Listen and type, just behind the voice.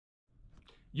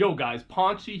Yo guys,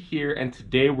 Paunchy here, and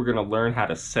today we're going to learn how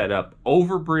to set up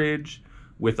Overbridge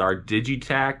with our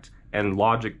Digitakt and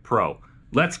Logic Pro.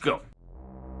 Let's go!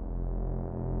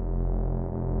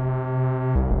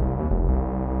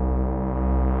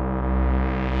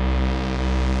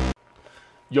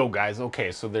 Yo guys, okay,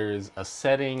 so there's a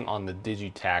setting on the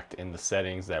Digitakt in the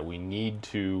settings that we need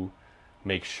to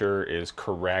make sure is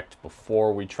correct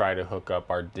before we try to hook up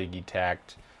our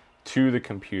Digitakt to the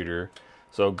computer.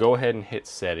 So go ahead and hit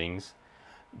settings,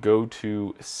 go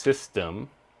to system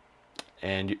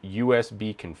and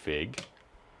USB config.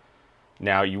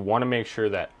 Now you want to make sure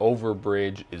that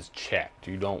Overbridge is checked.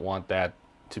 You don't want that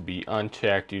to be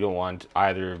unchecked. You don't want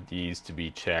either of these to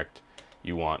be checked.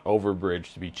 You want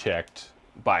Overbridge to be checked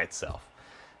by itself.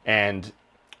 And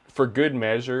for good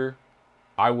measure,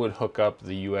 I would hook up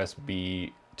the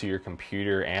USB to your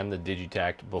computer and the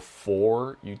Digitakt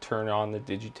before you turn on the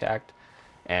Digitakt,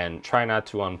 and try not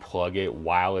to unplug it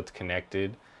while it's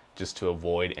connected, just to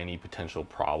avoid any potential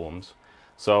problems.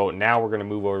 So now we're going to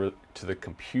move over to the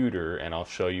computer and I'll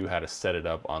show you how to set it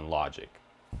up on Logic.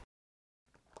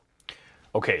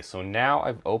 Okay, so now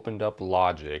I've opened up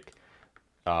Logic,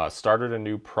 started a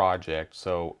new project.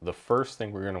 So the first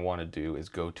thing we're going to want to do is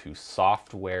go to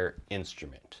Software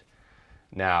Instrument.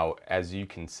 Now, as you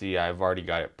can see, I've already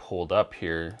got it pulled up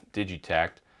here,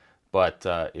 Digitakt, but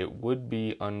it would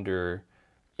be under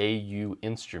AU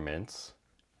Instruments,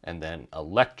 and then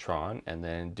Electron, and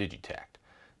then Digitakt.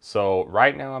 So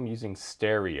right now I'm using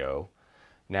stereo.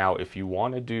 Now, if you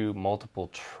want to do multiple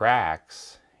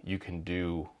tracks, you can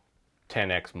do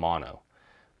 10x mono.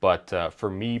 But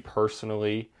for me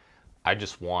personally, I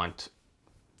just want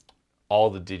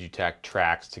all the Digitakt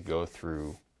tracks to go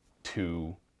through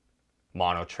 2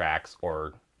 mono tracks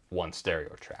or 1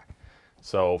 stereo track.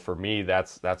 So for me,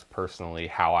 that's personally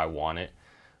how I want it.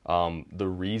 The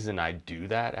reason I do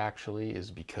that actually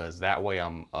is because that way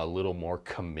I'm a little more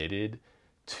committed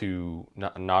to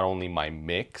not only my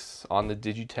mix on the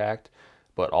Digitakt,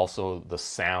 but also the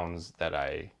sounds that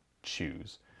I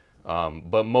choose.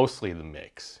 But mostly the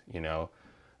mix, you know.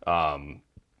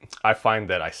 I find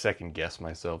that I second guess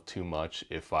myself too much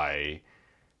if I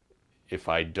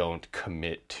don't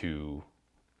commit to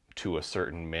a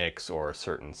certain mix or a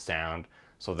certain sound.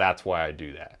 So that's why I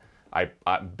do that.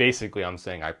 Basically I'm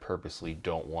saying I purposely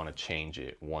don't want to change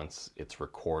it once it's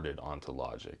recorded onto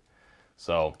Logic.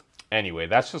 So anyway,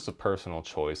 that's just a personal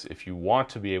choice. If you want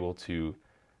to be able to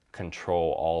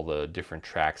control all the different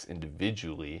tracks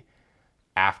individually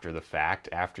after the fact,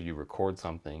 after you record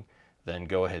something, then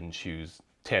go ahead and choose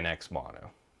 10x mono.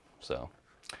 So,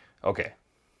 okay.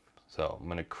 So I'm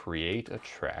going to create a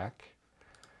track.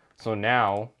 So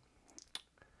now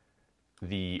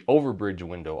the Overbridge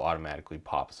window automatically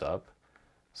pops up.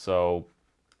 So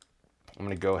I'm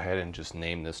going to go ahead and just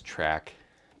name this track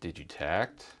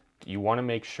Digitakt. You want to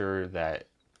make sure that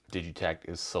Digitakt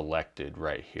is selected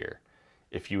right here.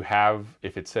 If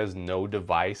it says no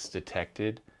device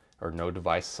detected or no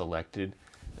device selected,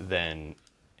 then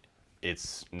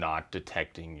it's not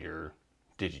detecting your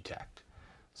Digitakt.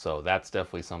 So that's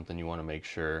definitely something you want to make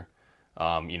sure.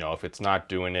 You know, if it's not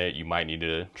doing it, you might need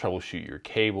to troubleshoot your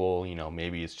cable. You know,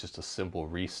 maybe it's just a simple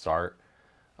restart.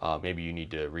 Maybe you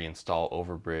need to reinstall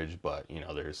Overbridge, but you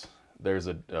know, there's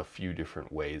a few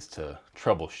different ways to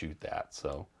troubleshoot that.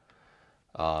 So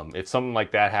if something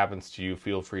like that happens to you,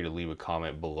 feel free to leave a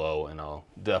comment below and I'll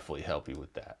definitely help you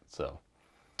with that. So,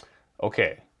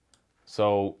 okay.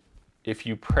 So if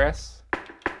you press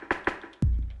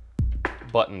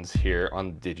buttons here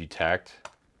on the Digitakt,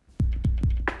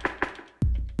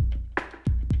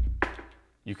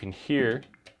 you can hear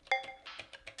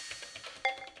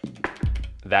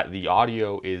that the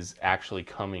audio is actually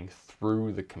coming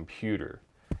through the computer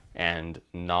and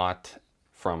not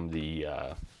from the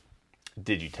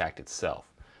Digitakt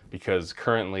itself, because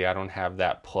currently I don't have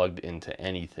that plugged into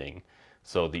anything.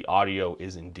 So the audio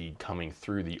is indeed coming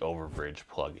through the Overbridge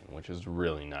plugin, which is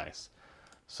really nice.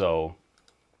 So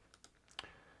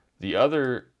the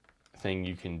other thing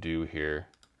you can do here,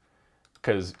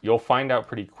 because you'll find out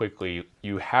pretty quickly,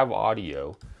 you have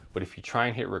audio, but if you try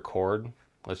and hit record,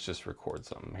 let's just record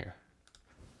something here.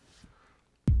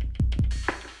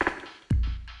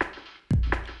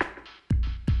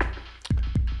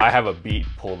 I have a beat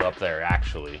pulled up there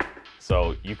actually.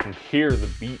 So you can hear the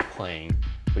beat playing,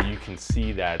 but you can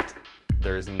see that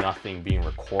there's nothing being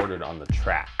recorded on the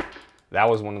track. That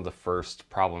was one of the first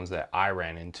problems that I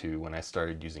ran into when I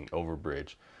started using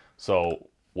Overbridge. So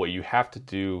what you have to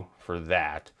do for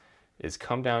that is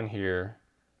come down here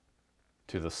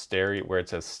to the stereo, where it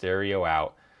says stereo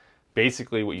out.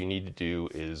 Basically what you need to do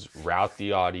is route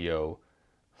the audio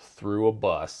through a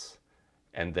bus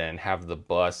and then have the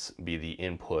bus be the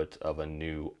input of a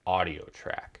new audio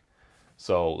track.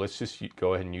 So let's just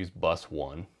go ahead and use bus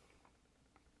 1.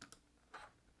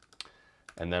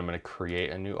 And then I'm going to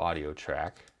create a new audio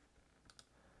track.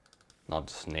 And I'll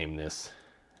just name this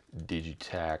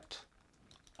Digitakt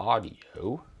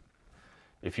Audio.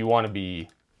 If you want to be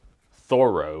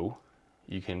thorough,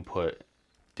 you can put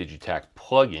Digitakt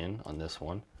plugin on this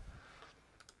one.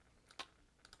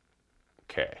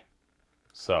 Okay,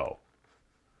 so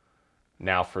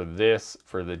now for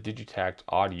the Digitakt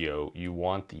Audio, you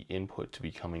want the input to be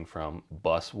coming from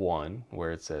bus 1,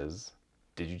 where it says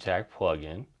Digitakt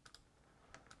plugin.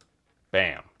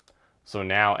 Bam. So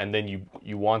now, and then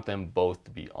you want them both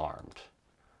to be armed.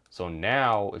 So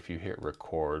now if you hit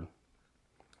record,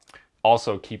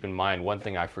 also keep in mind, one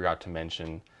thing I forgot to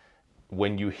mention,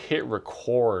 when you hit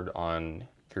record on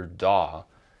your DAW,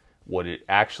 what it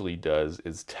actually does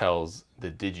is tells the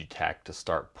Digitakt to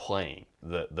start playing.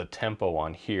 The tempo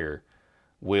on here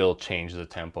will change the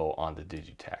tempo on the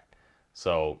Digitakt.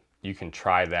 So you can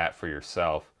try that for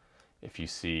yourself. If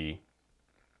you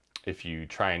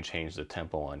try and change the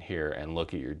tempo on here and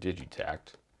look at your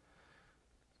Digitakt,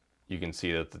 you can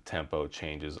see that the tempo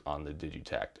changes on the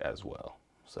Digitakt as well.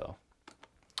 So,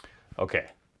 okay,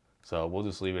 so we'll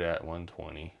just leave it at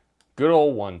 120. Good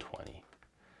old 120.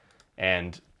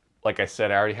 And like I said,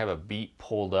 I already have a beat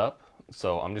pulled up,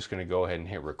 so I'm just going to go ahead and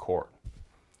hit record.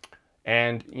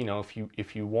 And you know,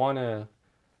 if you want to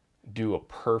do a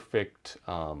perfect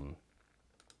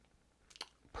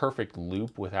perfect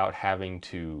loop without having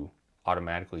to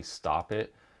automatically stop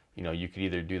it, you know, you could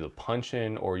either do the punch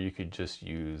in, or you could just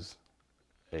use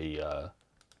the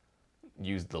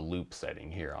loop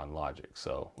setting here on Logic.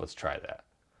 So let's try that.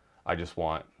 I just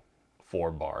want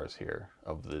 4 bars here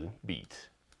of the beat.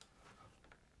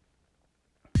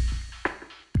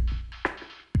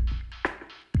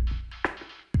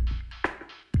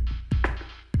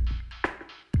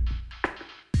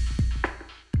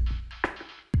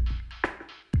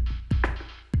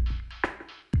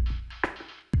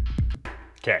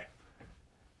 Okay,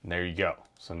 and there you go.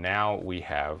 So now we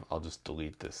have, I'll just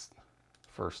delete this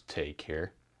first take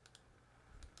here.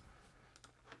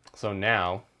 So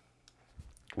now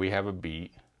we have a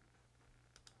beat.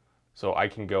 So I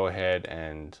can go ahead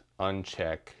and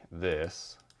uncheck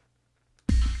this.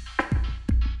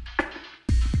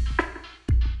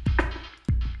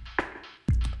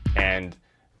 And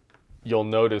you'll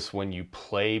notice when you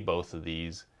play both of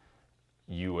these,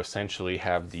 you essentially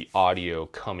have the audio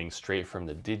coming straight from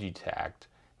the Digitakt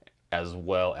as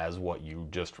well as what you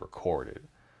just recorded.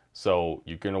 So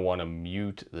you're going to want to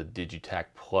mute the Digitakt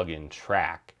plugin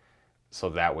track so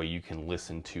that way you can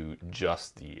listen to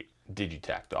just the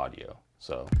Digitakt audio.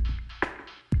 So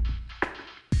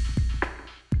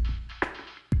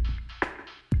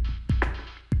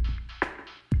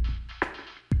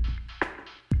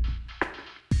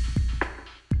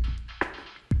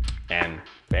and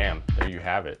bam, there you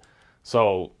have it.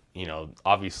 So, you know,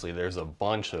 obviously there's a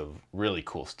bunch of really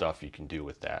cool stuff you can do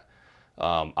with that.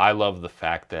 I love the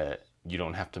fact that you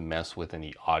don't have to mess with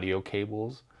any audio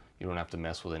cables. You don't have to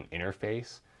mess with an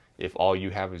interface. If all you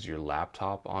have is your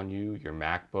laptop on you, your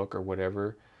MacBook or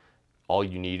whatever, all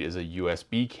you need is a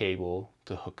USB cable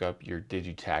to hook up your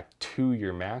Digitakt to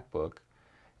your MacBook,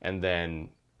 and then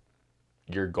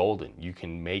you're golden. You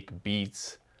can make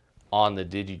beats on the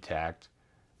Digitakt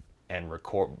and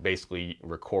basically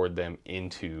record them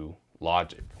into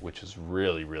Logic, which is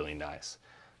really, really nice.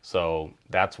 So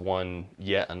that's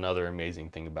yet another amazing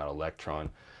thing about Electron,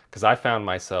 because I found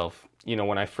myself, you know,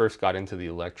 when I first got into the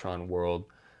Electron world,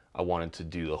 I wanted to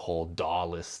do the whole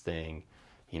DAW-less thing,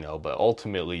 you know, but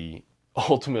ultimately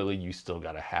you still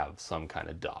got to have some kind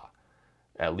of DAW,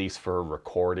 at least for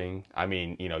recording. I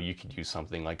mean, you know, you could use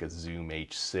something like a Zoom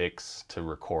H6 to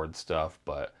record stuff,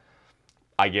 but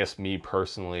I guess me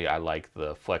personally, I like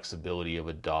the flexibility of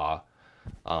a DAW,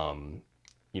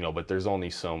 you know, but there's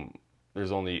only,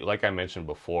 like I mentioned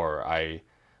before, I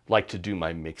like to do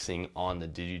my mixing on the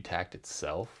Digitakt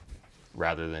itself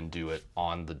rather than do it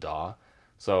on the DAW.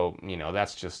 So, you know,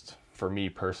 that's just, for me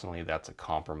personally, that's a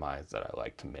compromise that I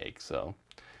like to make. So,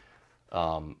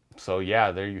 so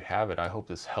yeah, there you have it. I hope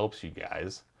this helps you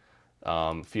guys.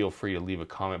 Feel free to leave a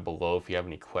comment below if you have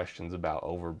any questions about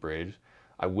Overbridge.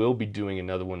 I will be doing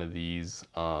another one of these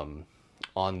on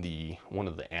one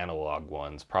of the analog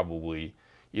ones, probably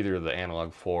either the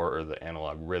Analog 4 or the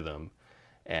Analog Rytm,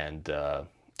 and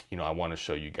you know, I want to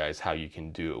show you guys how you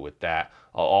can do it with that.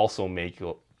 I'll also make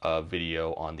a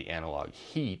video on the Analog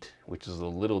Heat, which is a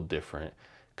little different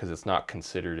because it's not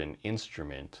considered an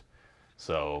instrument.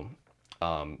 So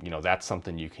you know, that's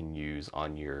something you can use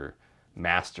on your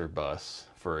master bus,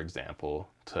 for example,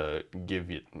 to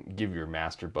give your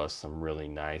master bus some really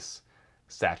nice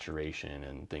saturation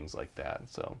and things like that.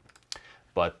 So,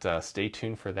 but stay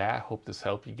tuned for that. Hope this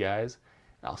helped you guys.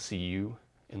 I'll see you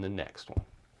in the next one.